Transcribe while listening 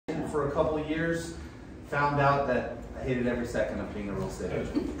for a couple of years, found out that I hated every second of being a real estate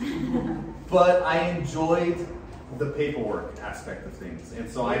agent. But I enjoyed the paperwork aspect of things, and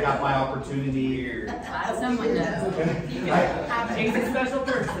so I got my opportunity. Someone does. She's a special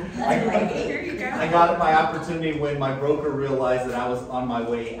person. I got my opportunity when my broker realized that I was on my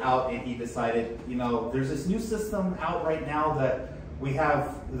way out, and he decided, you know, there's this new system out right now that we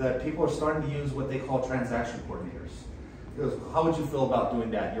have, that people are starting to use what they call transaction coordinators. He goes, how would you feel about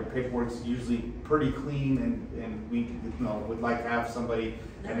doing that? Your paperwork's usually pretty clean, and we, you know, would like to have somebody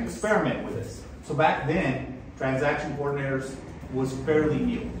and experiment with this. So back then, transaction coordinators was fairly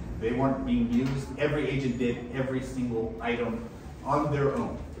new. They weren't being used. Every agent did every single item on their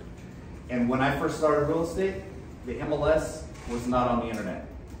own. And when I first started real estate, the MLS was not on the internet.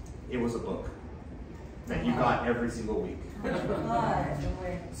 It was a book that you got every single week.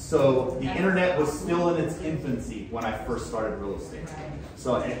 So the internet was still in its infancy when I first started real estate.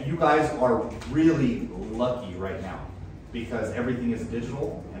 So you guys are really lucky right now because everything is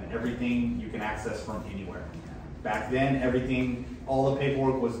digital and everything you can access from anywhere. Back then, everything, all the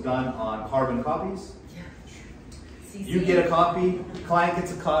paperwork was done on carbon copies. You get a copy, client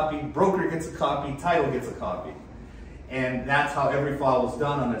gets a copy, broker gets a copy, title gets a copy. And that's how every file was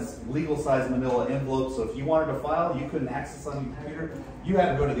done on this legal size manila envelope. So if you wanted to file, you couldn't access on your computer. You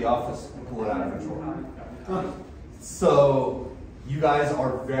had to go to the office and pull it out of a drawer. So you guys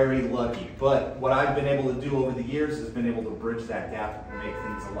are very lucky. But what I've been able to do over the years has been able to bridge that gap and make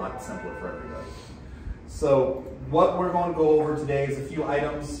things a lot simpler for everybody. So what we're going to go over today is a few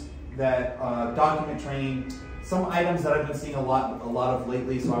items that document training, some items that I've been seeing a lot of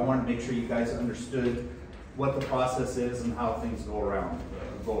lately, so I wanted to make sure you guys understood what the process is and how things go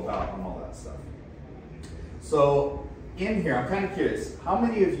about and all that stuff. So in here, I'm kind of curious, how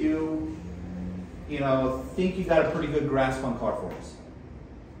many of you, think you got a pretty good grasp on car forms?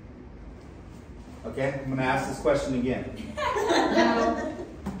 Okay, I'm going to ask this question again. No.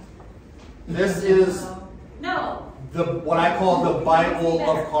 This is No. what I call the Bible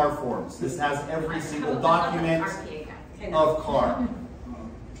of car forms. This has every single document of car.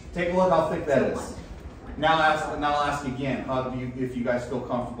 Take a look how thick that is. Now I'll ask again. If you guys feel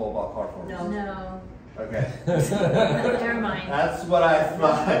comfortable about car forms? No. Okay. Never mind. That's what I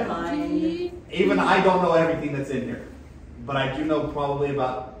thought. Even I don't know everything that's in here, but I do know probably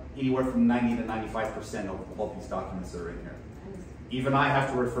about anywhere from 90 to 95% of all these documents that are in here. Even I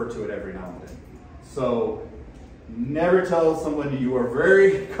have to refer to it every now and then. So never tell someone you are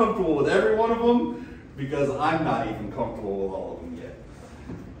very comfortable with every one of them, because I'm not even comfortable with all of them yet.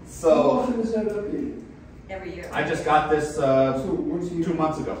 So how often is that updated? Every year. I just got this 2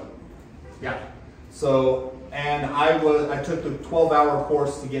 months ago. Yeah. So, and I took the 12-hour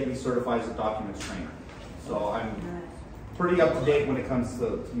course to get me certified as a documents trainer. So I'm pretty up to date when it comes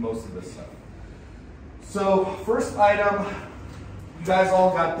to most of this stuff. So first item, you guys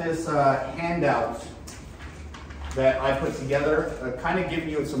all got this handout that I put together, kind of giving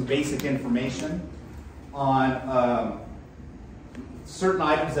you some basic information on certain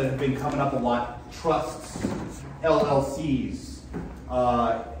items that have been coming up a lot. Trusts, LLCs,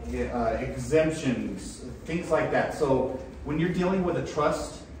 exemptions, things like that. So when you're dealing with a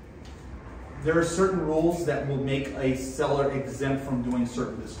trust, there are certain rules that will make a seller exempt from doing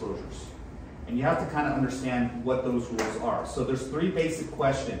certain disclosures. And you have to kind of understand what those rules are. So there's 3 basic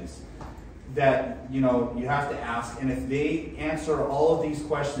questions that you have to ask, and if they answer all of these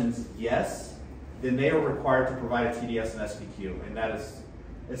questions yes, then they are required to provide a TDS and SPQ, and that is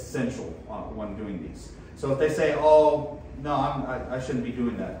essential when doing these. So if they say, oh, no, I shouldn't be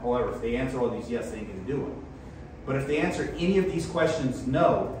doing that. However, if they answer all these yes, they ain't going to do it. But if they answer any of these questions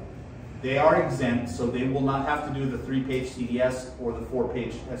no, they are exempt, so they will not have to do the 3-page TDS or the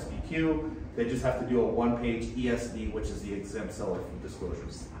 4-page SPQ. They just have to do a 1-page ESD, which is the exempt seller from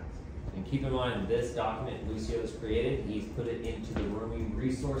disclosures. And keep in mind, this document Lucio has created, he's put it into the Rooming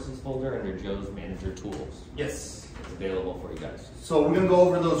Resources folder under Joe's Manager Tools. Yes. It's available for you guys. So we're going to go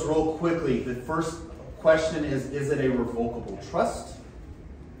over those real quickly. The first question is it a revocable trust?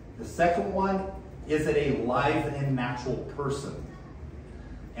 The second one, is it a live and natural person?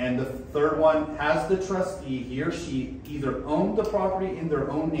 And the third one, has the trustee, he or she, either owned the property in their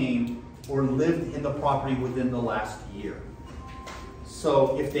own name or lived in the property within the last year?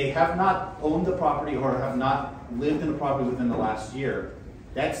 So if they have not owned the property or have not lived in the property within the last year,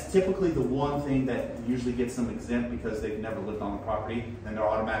 that's typically the one thing that usually gets them exempt, because they've never lived on the property, and they're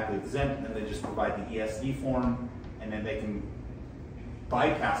automatically exempt, and they just provide the ESD form, and then they can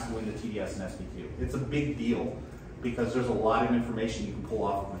bypass doing the TDS and SPQ. It's a big deal, because there's a lot of information you can pull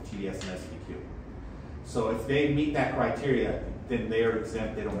off of the TDS and SPQ. So if they meet that criteria, then they are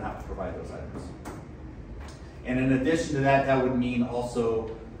exempt. They don't have to provide those items. And in addition to that, that would mean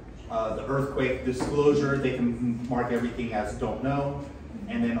also the earthquake disclosure. They can mark everything as don't know.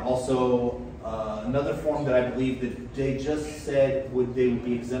 And then also another form that I believe that they just said they would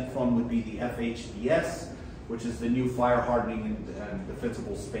be exempt from would be the FHDS, which is the new fire hardening and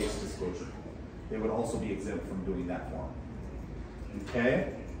defensible space disclosure. They would also be exempt from doing that form.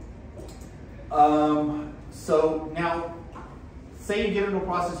 Okay. So now, say you get into a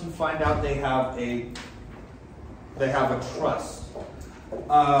process, you find out they have a trust,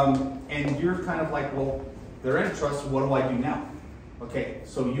 and you're kind of like, well, they're in a trust. What do I do now? Okay,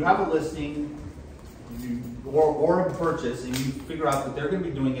 so you have a listing or a purchase, and you figure out that they're going to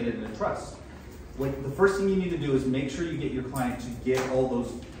be doing it in a trust. The first thing you need to do is make sure you get your client to get all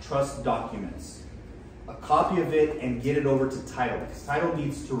those trust documents, a copy of it, and get it over to title, because title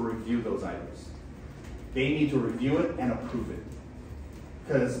needs to review those items. They need to review it and approve it,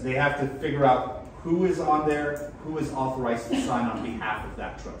 because they have to figure out who is on there, who is authorized to sign on behalf of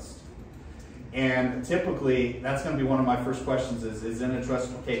that trust. And typically, that's going to be one of my first questions is in a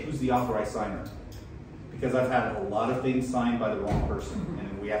trust, okay, who's the authorized signer? Because I've had a lot of things signed by the wrong person,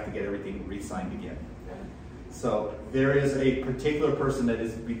 and we have to get everything re-signed again. So there is a particular person that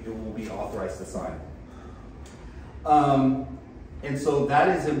will be authorized to sign. And so that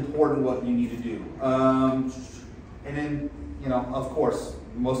is important what you need to do. And then, you know, of course,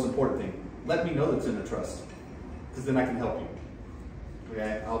 the most important thing, let me know that's in the trust, because then I can help you.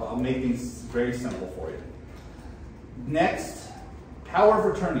 Okay, I'll make things very simple for you. Next, power of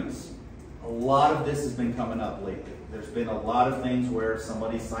attorneys. A lot of this has been coming up lately. There's been a lot of things where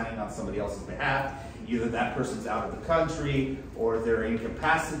somebody's signing on somebody else's behalf. Either that person's out of the country, or they're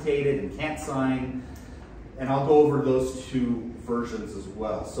incapacitated and can't sign. And I'll go over those two versions as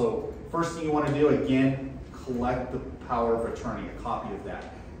well. So first thing you want to do, again, collect the power of attorney, a copy of that.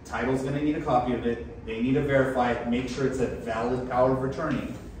 Title's going to need a copy of it. They need to verify it, make sure it's a valid power of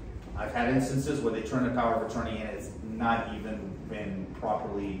attorney. I've had instances where they turn a power of attorney and it's not even been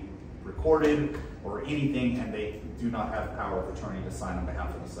properly recorded or anything, and they do not have power of attorney to sign on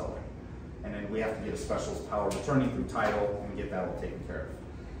behalf of the seller. And then we have to get a special power of attorney through title and get that all taken care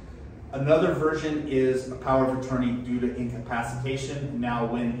of. Another version is a power of attorney due to incapacitation. Now,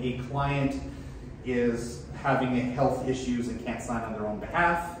 when a client is having health issues and can't sign on their own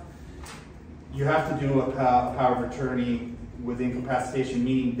behalf, you have to do a power of attorney with incapacitation,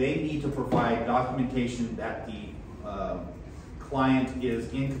 meaning they need to provide documentation that the client is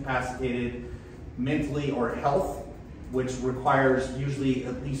incapacitated mentally or health, which requires usually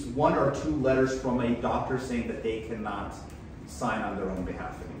at least 1 or 2 letters from a doctor saying that they cannot sign on their own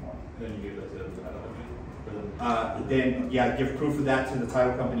behalf anymore. Then you give that to the title company? Then, yeah, give proof of that to the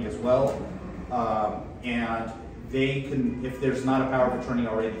title company as well. And they can, if there's not a power of attorney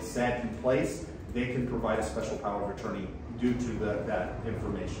already set in place, they can provide a special power of attorney due to that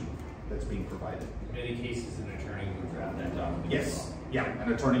information that's being provided. In many cases, an attorney will draft that document. Yes, yeah,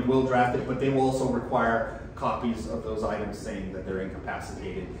 an attorney will draft it, but they will also require copies of those items saying that they're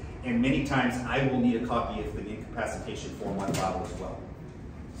incapacitated. And many times I will need a copy of the incapacitation form on file as well.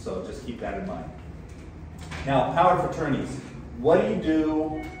 So just keep that in mind. Now, power of attorneys. What do you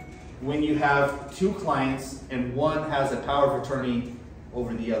do when you have 2 clients and one has a power of attorney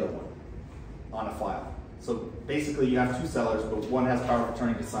over the other one on a file? So basically you have 2 sellers, but one has power of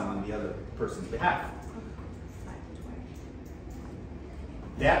attorney to sign on the other person's behalf.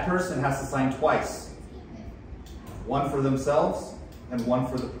 That person has to sign twice. One for themselves and one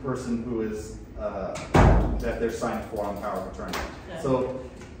for the person who is that they're signing for on power of attorney. So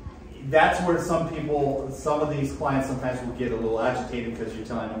that's where some of these clients sometimes will get a little agitated because you're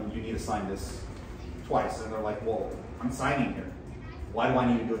telling them you need to sign this twice. And they're like, well, I'm signing here. Why do I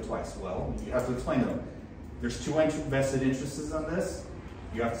need to do it twice? Well, you have to explain to them. There's 2 vested interests on this.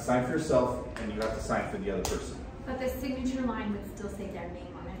 You have to sign for yourself and you have to sign for the other person. But the signature line would still say their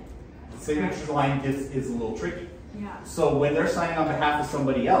name on it. The signature line is a little tricky. Yeah. So when they're signing on behalf of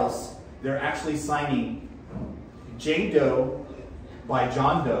somebody else, they're actually signing Jane Doe by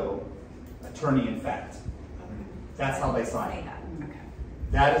John Doe, attorney in fact. That's how they sign. Okay.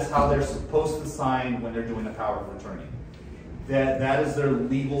 That is how they're supposed to sign when they're doing the power of attorney. That is their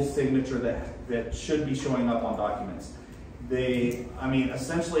legal signature that should be showing up on documents.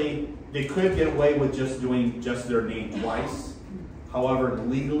 Essentially, they could get away with just doing just their name twice. However,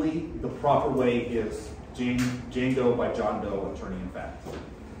 legally, the proper way is Jane Doe by John Doe, attorney in fact.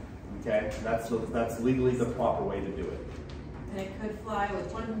 Okay, that's legally the proper way to do it. And it could fly with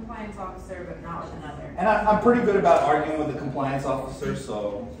one compliance officer, but not with another. And I'm pretty good about arguing with the compliance officer,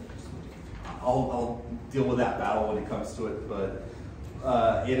 so I'll deal with that battle when it comes to it, but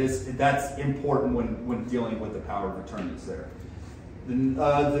that's important when dealing with the power of attorneys there.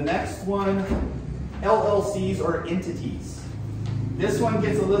 The next one, LLCs or entities. This one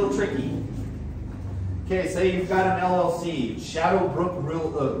gets a little tricky. Okay, say you've got an LLC,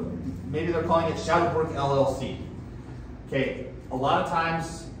 Shadowbrook maybe they're calling it Shadowbrook LLC. Okay, a lot of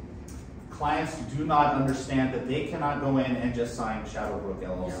times clients do not understand that they cannot go in and just sign Shadowbrook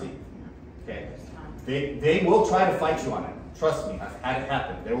LLC. Okay, they will try to fight you on it. Trust me, I've had it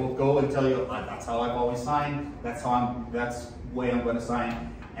happen. They will go and tell you, that's how I've always signed, that's the way I'm going to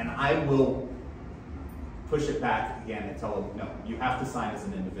sign, and I will push it back again and tell them, no, you have to sign as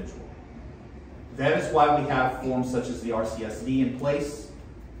an individual. That is why we have forms such as the RCSD in place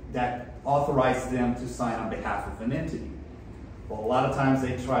that authorize them to sign on behalf of an entity. Well, a lot of times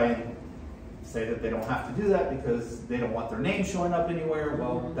they try and say that they don't have to do that because they don't want their name showing up anywhere.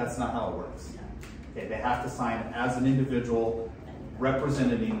 Well, that's not how it works. Okay, they have to sign as an individual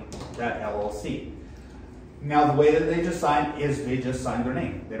representing that LLC. Now, the way that they just sign is they just sign their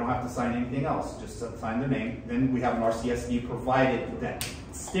name. They don't have to sign anything else, just sign their name. Then we have an RCSD provided that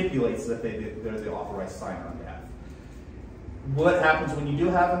stipulates that they're the authorized signer on behalf. What happens when you do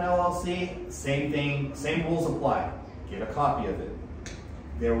have an LLC? Same thing, same rules apply. Get a copy of it.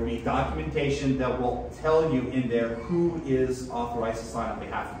 There will be documentation that will tell you in there who is authorized to sign on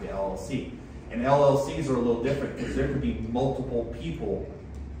behalf of the LLC. And LLCs are a little different because there could be multiple people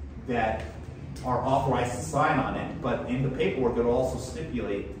that are authorized to sign on it, but in the paperwork it will also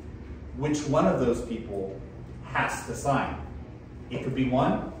stipulate which one of those people has to sign. It could be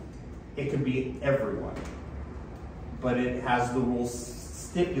one, it could be everyone, but it has the rules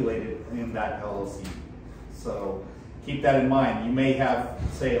stipulated in that LLC. So keep that in mind. You may have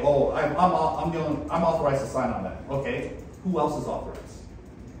say, oh, I'm authorized to sign on that. Okay, who else is authorized?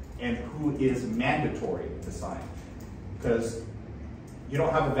 And who is mandatory to sign? Because you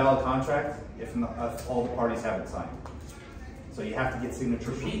don't have a valid contract if all the parties haven't signed. So you have to get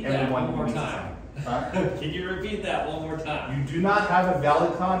signatures from everyone who needs to sign. Huh? Can you repeat that one more time? You do not have a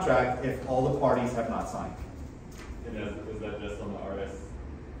valid contract if all the parties have not signed. And is that just on the RS?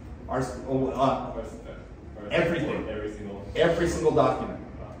 Everything. Every single document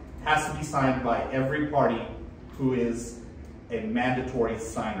has to be signed by every party who is a mandatory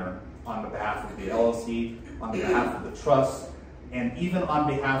signer on behalf of the LLC, on behalf of the trust, and even on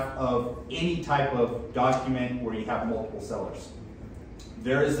behalf of any type of document where you have multiple sellers.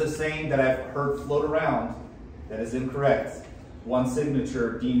 There is this saying that I've heard float around that is incorrect. One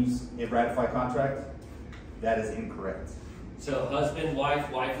signature deems a ratified contract. That is incorrect. So husband,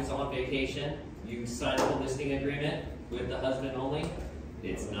 wife is on vacation. You sign a listing agreement with the husband only.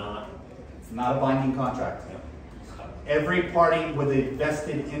 It's not a binding contract. Every party with a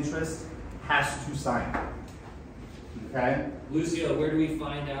vested interest has to sign. Okay? Lucio, where do we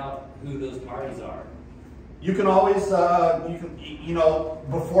find out who those parties are? You can always,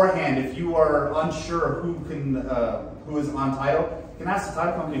 beforehand, if you are unsure who is on title, you can ask the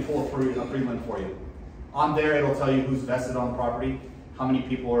title company to pull a prelim for you. On there, it'll tell you who's vested on the property, how many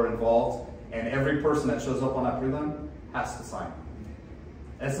people are involved, and every person that shows up on that prelim has to sign.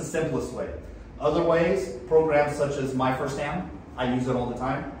 That's the simplest way. Other ways, programs such as My First Am, I use it all the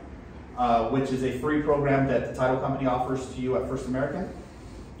time, which is a free program that the title company offers to you at First American.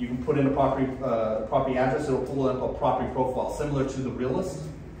 You can put in a property address, it'll pull up a property profile similar to the realist,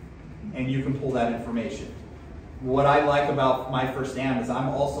 and you can pull that information. What I like about My First Am is I'm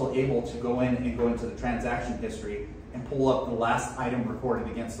also able to go in and go into the transaction history and pull up the last item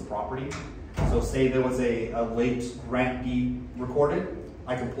recorded against the property. So say there was a late grant deed recorded,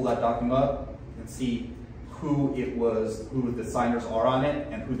 I can pull that document up and see who it was, who the signers are on it,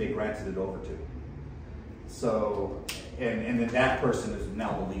 and who they granted it over to. So, and then that person is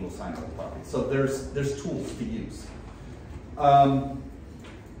now the legal signer of the property. So there's tools to use. A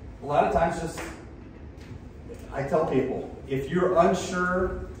lot of times I tell people, if you're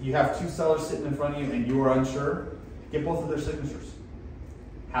unsure, you have two sellers sitting in front of you and you are unsure, get both of their signatures.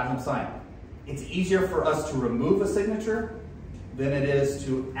 Have them sign. It's easier for us to remove a signature than it is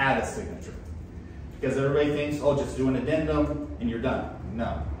to add a signature. Because everybody thinks, oh, just do an addendum and you're done.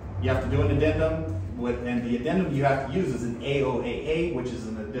 No. You have to do an addendum, and the addendum you have to use is an AOAA, which is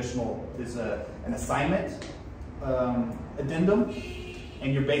an assignment addendum,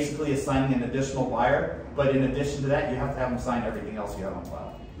 and you're basically assigning an additional buyer, but in addition to that, you have to have them sign everything else you have on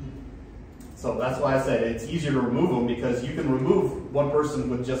file. So that's why I said it's easier to remove them, because you can remove one person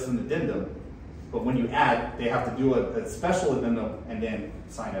with just an addendum, but when you add, they have to do a special addendum and then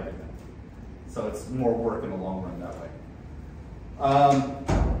sign everything. So it's more work in the long run that way.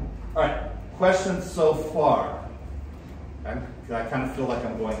 All right, Questions so far? I kind of feel like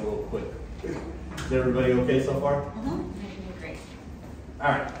I'm going a little quick. Is everybody okay so far? Great. All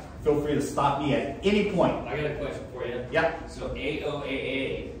right. Feel free to stop me at any point. I got a question for you. Yep. So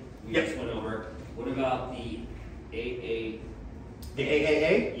AOAA, we Yep. just went over. What about the AA? The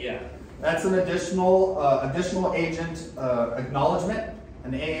AAA? Yeah. That's an additional agent acknowledgement.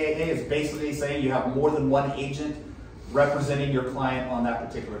 An AAA is basically saying you have more than one agent representing your client on that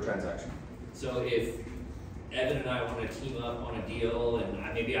particular transaction. So if Evan and I want to team up on a deal,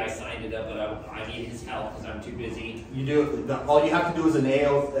 and maybe I signed it up, but I need his help because I'm too busy. You do. All you have to do is an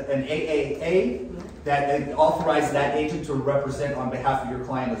AAA that authorizes that agent to represent on behalf of your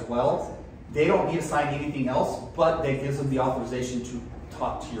client as well. They don't need to sign anything else, but that gives them the authorization to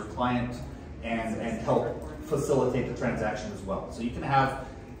talk to your client and help facilitate the transaction as well. So you can have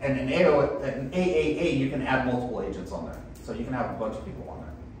an AAA, you can add multiple agents on there. So you can have a bunch of people on there.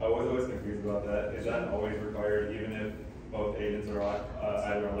 I was always confused about that. Is that always required, even if both agents are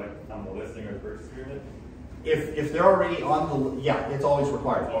either on the listing or the purchase agreement? If they're already on the, yeah, it's always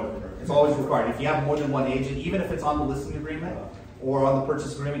required. It's always required. It's always required. If you have more than one agent, even if it's on the listing agreement or on the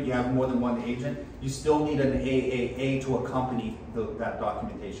purchase agreement, you have more than one agent, you still need an AAA to accompany that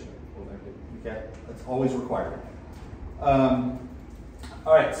documentation. Okay, that's always required. All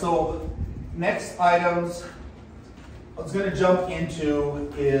right, so next items I was going to jump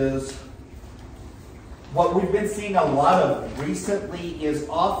into is what we've been seeing a lot of recently is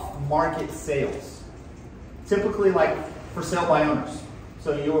off-market sales. Typically like for sale by owners.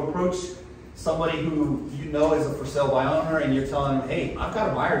 So you approach somebody who you know is a for sale by owner and you're telling them, hey, I've got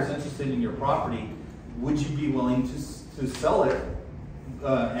a buyer who's interested in your property. Would you be willing to sell it?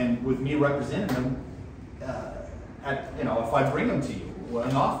 And with me representing them, if I bring them to you,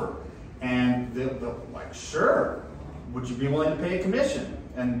 an offer. And they're like, sure. Would you be willing to pay a commission?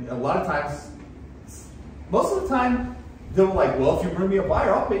 And a lot of times, most of the time, they're like, well, if you bring me a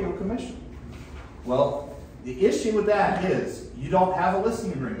buyer, I'll pay you a commission. Well, the issue with that is you don't have a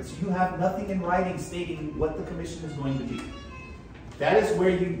listing agreement, so you have nothing in writing stating what the commission is going to be. That is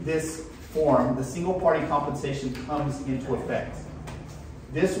where this form, the single party compensation, comes into effect.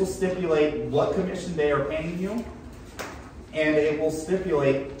 This will stipulate what commission they are paying you, and it will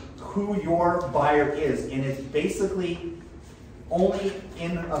stipulate who your buyer is, and it's basically only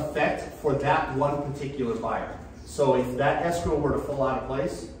in effect for that one particular buyer. So if that escrow were to fall out of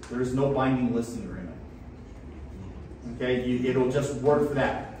place, there is no binding listing agreement. Okay, it'll just work for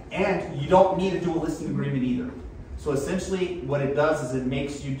that. And you don't need to do a listing agreement either. So essentially what it does is it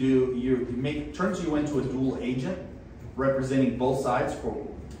makes you turns you into a dual agent representing both sides for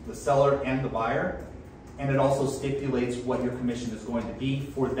the seller and the buyer. And it also stipulates what your commission is going to be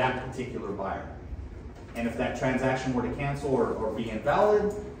for that particular buyer. And if that transaction were to cancel or be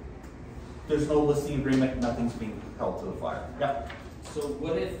invalid, there's no listing agreement, nothing's being held to the fire. Yeah. So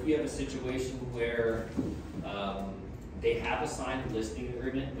what if you have a situation where they have a signed listing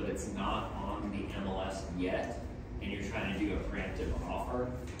agreement, but it's not on the MLS yet, and you're trying to do a preemptive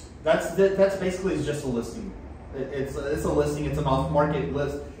offer? That's basically just a listing. It's a listing. It's an off-market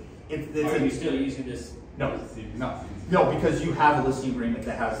list. Are you still using this? No, because you have a listing agreement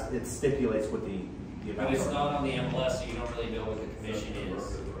that it stipulates what the amount. But it's not on the MLS, so you don't really know what the commission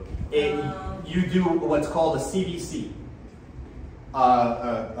is. You do what's called a CVC.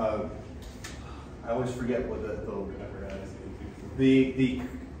 I always forget what the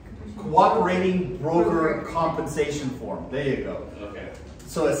cooperating broker compensation form. There you go. Okay.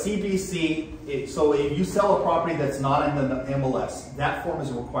 So a CVC. So if you sell a property that's not in the MLS, that form is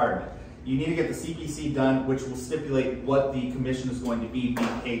a requirement. You need to get the CPC done, which will stipulate what the commission is going to be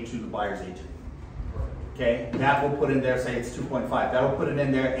being paid to the buyer's agent. Okay, that will put in there, say it's 2.5. That'll put it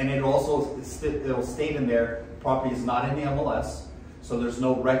in there, and it'll state in there, property is not in the MLS, so there's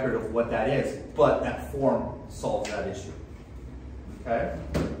no record of what that is, but that form solves that issue. Okay?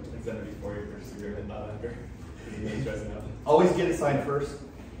 And send it before your purchase agreement, not after. Always get it signed first.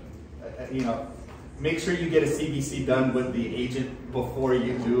 Make sure you get a CBC done with the agent before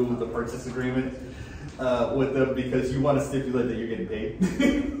you do the purchase agreement with them, because you want to stipulate that you're getting paid.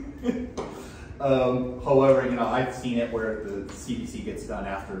 However, I've seen it where the CBC gets done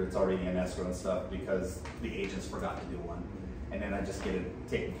after it's already in escrow and stuff because the agents forgot to do one, and then I just get it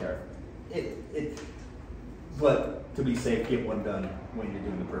taken care of. But to be safe, get one done when you're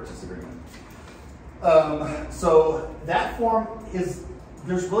doing the purchase agreement. So that form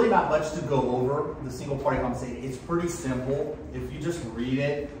there's really not much to go over, the single party compensation. It's pretty simple. If you just read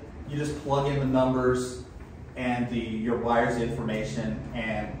it, you just plug in the numbers and your buyer's information,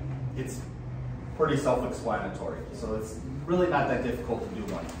 and it's pretty self-explanatory. So it's really not that difficult to do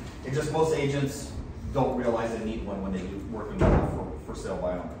one. It's just most agents don't realize they need one when they do working for sale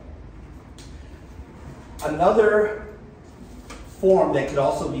by owner. Another form that could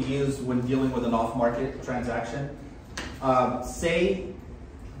also be used when dealing with an off-market transaction, say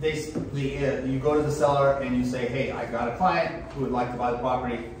you go to the seller and you say, hey, I got a client who would like to buy the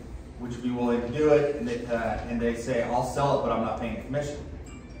property, would you be willing to do it? And they say, I'll sell it, but I'm not paying a commission.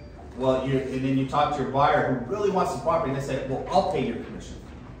 Well, and then you talk to your buyer who really wants the property, and they say, well, I'll pay your commission.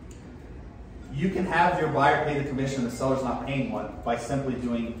 You can have your buyer pay the commission, the seller's not paying one, by simply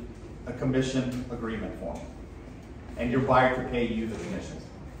doing a commission agreement form. And your buyer could pay you the commission.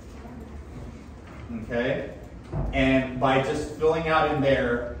 Okay? And by just filling out in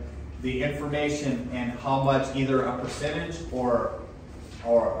there the information and how much, either a percentage or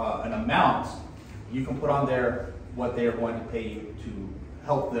an amount, you can put on there what they are going to pay you to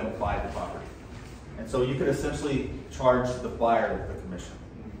help them buy the property. And so you could essentially charge the buyer the commission.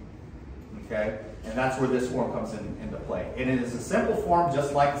 Okay? And that's where this form comes into play. And it is a simple form,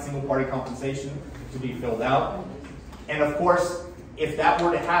 just like the single party compensation, to be filled out. And of course, if that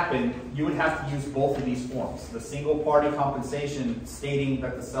were to happen, you would have to use both of these forms. The single party compensation stating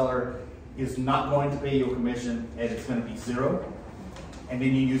that the seller is not going to pay you a commission and it's going to be zero. And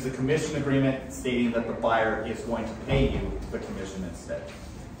then you use a commission agreement stating that the buyer is going to pay you the commission instead.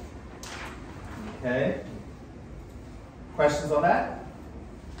 Okay? Questions on that?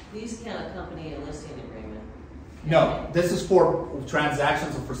 These can't accompany a listing agreement. No, this is for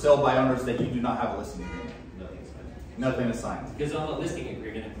transactions of for sale by owners that you do not have a listing agreement. Nothing is signed. Because on the listing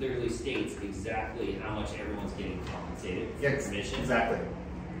agreement, it clearly states exactly how much everyone's getting compensated for commission. Exactly.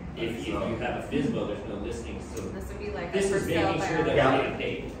 If you have a FSBO, there's no listing, so This would be like this a is for sale making by sure that owner. we're getting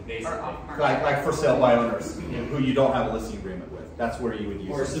paid, basically. Or off-market. Like for sale by owners who you don't have a listing agreement with. That's where you would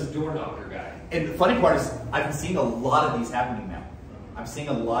use Or it. some door knocker guy. And the funny part is, I'm seeing a lot of these happening now. I'm seeing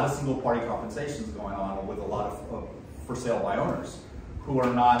a lot of single party compensations going on with a lot of for sale by owners who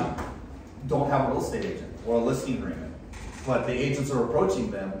don't have a real estate agent or a listing agreement. But the agents are approaching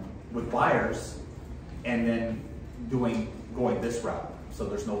them with buyers and then going this route. So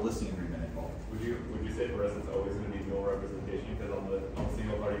there's no listing agreement involved. Would you say for us it's always going to be dual representation? Because on the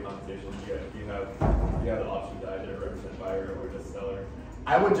single party compensation, you have the option to either represent buyer or just seller.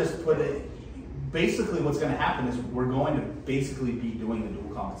 I would just put it. Basically, what's going to happen is we're going to basically be doing the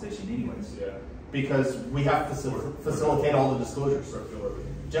dual compensation anyways. Yeah. Because we have to facilitate all the disclosures.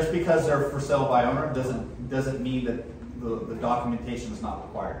 Just because they're for sale by owner doesn't mean that the documentation is not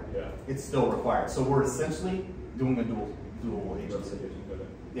required. Yeah. It's still required. So we're essentially doing a dual agency.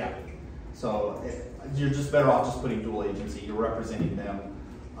 Yeah. So you're just better off just putting dual agency. You're representing them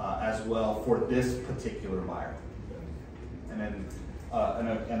as well for this particular buyer. And then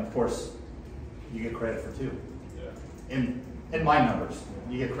and of course you get credit for two. Yeah. In my numbers,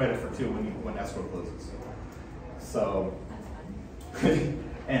 you get credit for two when escrow closes. So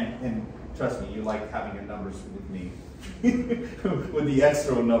and trust me, you like having your numbers with me. With the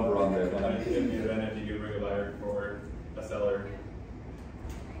extra number on there. In the event if you do bring a buyer for a seller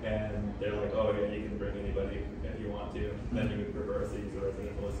and they're like, oh yeah, you can bring anybody if you want to, then you would prefer us to use a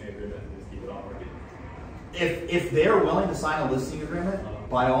residential listing agreement and just keep it on market. If they're willing to sign a listing agreement,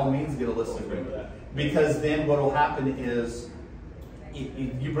 by all means get a listing agreement. Because then what will happen is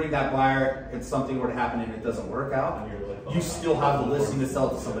if you bring that buyer and something were to happen and it doesn't work out, you still have the listing to sell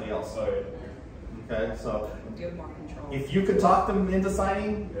to somebody else. Oh, yeah. Okay, so You have more control. if you could talk them into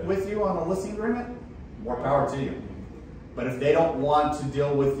signing with you on a listing agreement, more power to you. But if they don't want to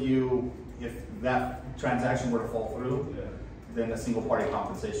deal with you, if that transaction were to fall through, then a single party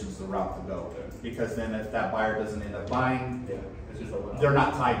compensation is the route to go. Because then if that buyer doesn't end up buying, It's just a one-off. they're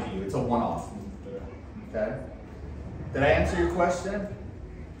not tied to you. It's a one-off. Okay? Did I answer your question?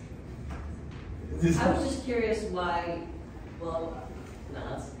 I was just curious why, well,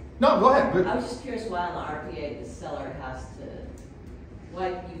 no, No, go ahead. I was just curious why on the RPA the seller has to, why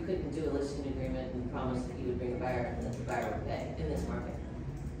you couldn't do a listing agreement and promise that you would bring a buyer and that the buyer would pay in this market?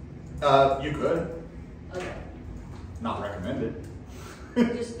 You could. Okay, Not recommended.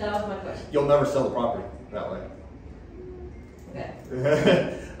 just, that was my question. You'll never sell the property that way. Okay.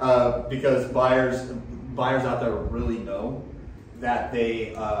 Because buyers out there really know that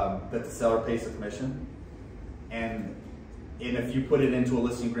that the seller pays the commission, and if you put it into a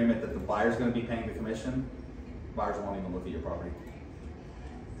listing agreement that the buyer's going to be paying the commission, buyers won't even look at your property.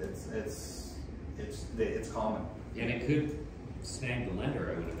 It's common. And it could snag the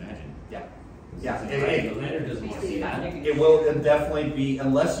lender, I would imagine. Yeah. Yeah, The lender doesn't want to see that. it will definitely be,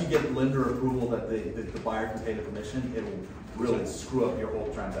 unless you get lender approval that the buyer can pay the commission, it will really screw up your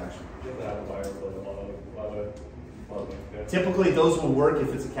whole transaction. You have to have a buyer for a lot of yeah. Typically, those will work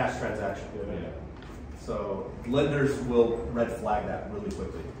if it's a cash transaction. Yeah. So lenders will red flag that really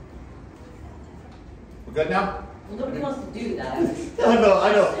quickly. We're good now? Well, nobody wants to do that. I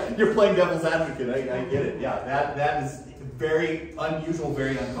know. You're playing devil's advocate. I get it. Yeah, that is very unusual,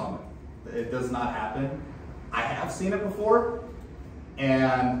 very uncommon. It does not happen. I have seen it before,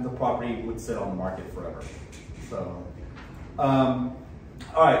 and the property would sit on the market forever. So,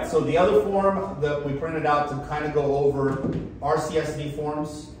 all right. So the other form that we printed out to kind of go over RCSD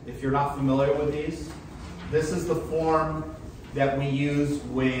forms. If you're not familiar with these, this is the form that we use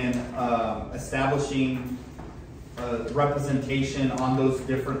when establishing representation on those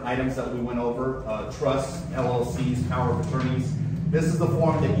different items that we went over, trusts, LLCs, power of attorneys. This is the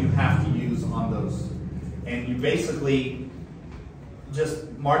form that you have to use on those. And you basically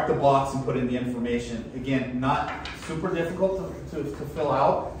just mark the box and put in the information. Again, not super difficult to fill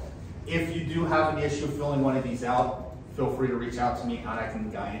out. If you do have an issue filling one of these out, feel free to reach out to me and I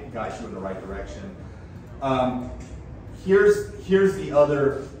can guide you in the right direction. Here's the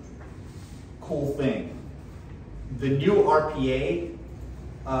other cool thing. The new RPA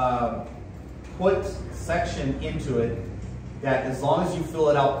put section into it that as long as you fill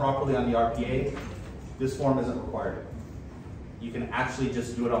it out properly on the RPA, this form isn't required. You can actually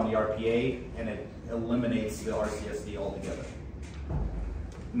just do it on the RPA and it eliminates the RCSD altogether.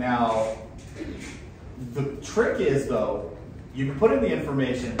 Now, the trick is though, you can put in the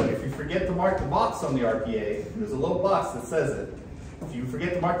information, but if you forget to mark the box on the RPA, there's a little box that says it. If you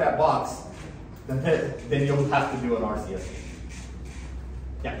forget to mark that box, then you'll have to do an RCSD.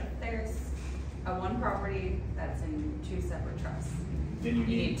 Yeah? There's one property that's in 2 separate trusts. Then you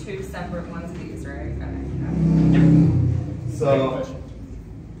need 2 separate ones of these, right? Yep. So,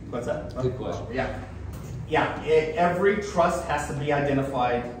 what's that? Good question. Yeah, every trust has to be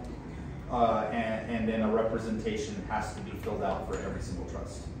identified and then a representation has to be filled out for every single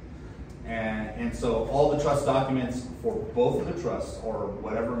trust. And so all the trust documents for both of the trusts or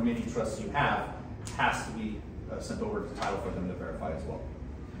whatever many trusts you have has to be sent over to title for them to verify as well.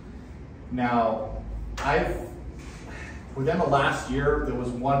 Now, within the last year, there was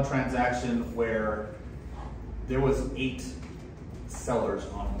one transaction where there was 8 sellers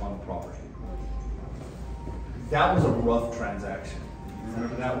on one property. That was a rough transaction.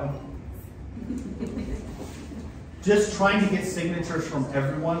 Remember that one? Just trying to get signatures from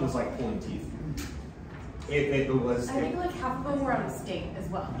everyone was like pulling teeth. It was. I think like half of them were out of state as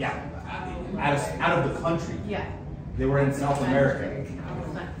well. Yeah, out of the country. Yeah. They were in South America.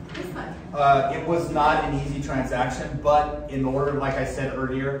 It's fun. It was not an easy transaction, but in order, like I said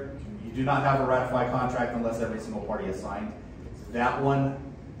earlier, you do not have a ratified contract unless every single party is signed. That one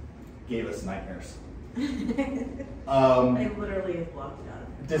gave us nightmares. I literally have blocked it out.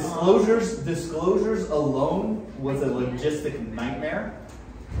 Disclosures alone was a logistic nightmare,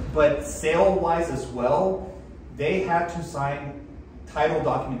 but sale-wise as well, they had to sign title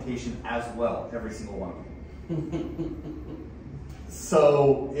documentation as well, every single one of them.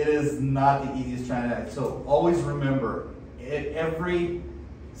 So it is not the easiest transaction. So always remember, every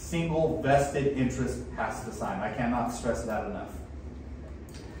single vested interest has to sign. I cannot stress that enough.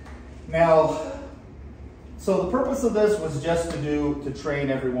 Now, so the purpose of this was just to train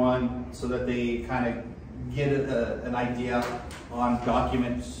everyone so that they kind of get an idea on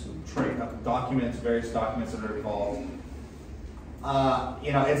documents, various documents that are involved.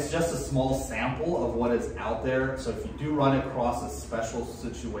 It's just a small sample of what is out there. So if you do run across a special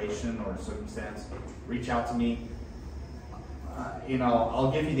situation or circumstance, reach out to me.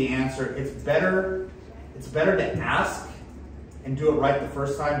 I'll give you the answer. It's better to ask and do it right the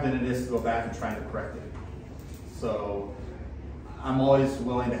first time than it is to go back and try to correct it. So I'm always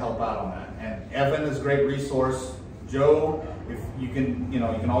willing to help out on that. And Evan is a great resource. Joe, if you can, you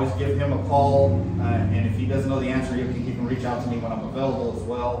can always give him a call. And if he doesn't know the answer, he can reach out to me when I'm available as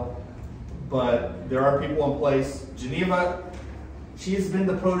well. But there are people in place. Geneva, she has been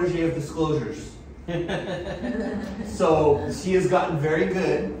the protege of disclosures. So she has gotten very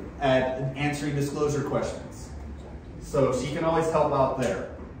good at answering disclosure questions. So she can always help out there.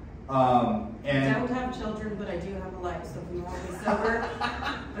 I don't have children, but I do have a life, so if you want me sober,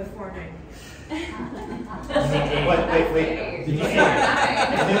 before 9. Wait. Did you say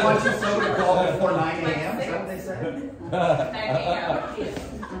they want you sober to call before 9 a.m.? Is that what they said? 9 a.m.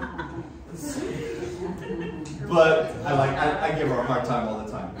 But I give her a hard time all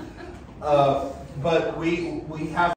the time. But we have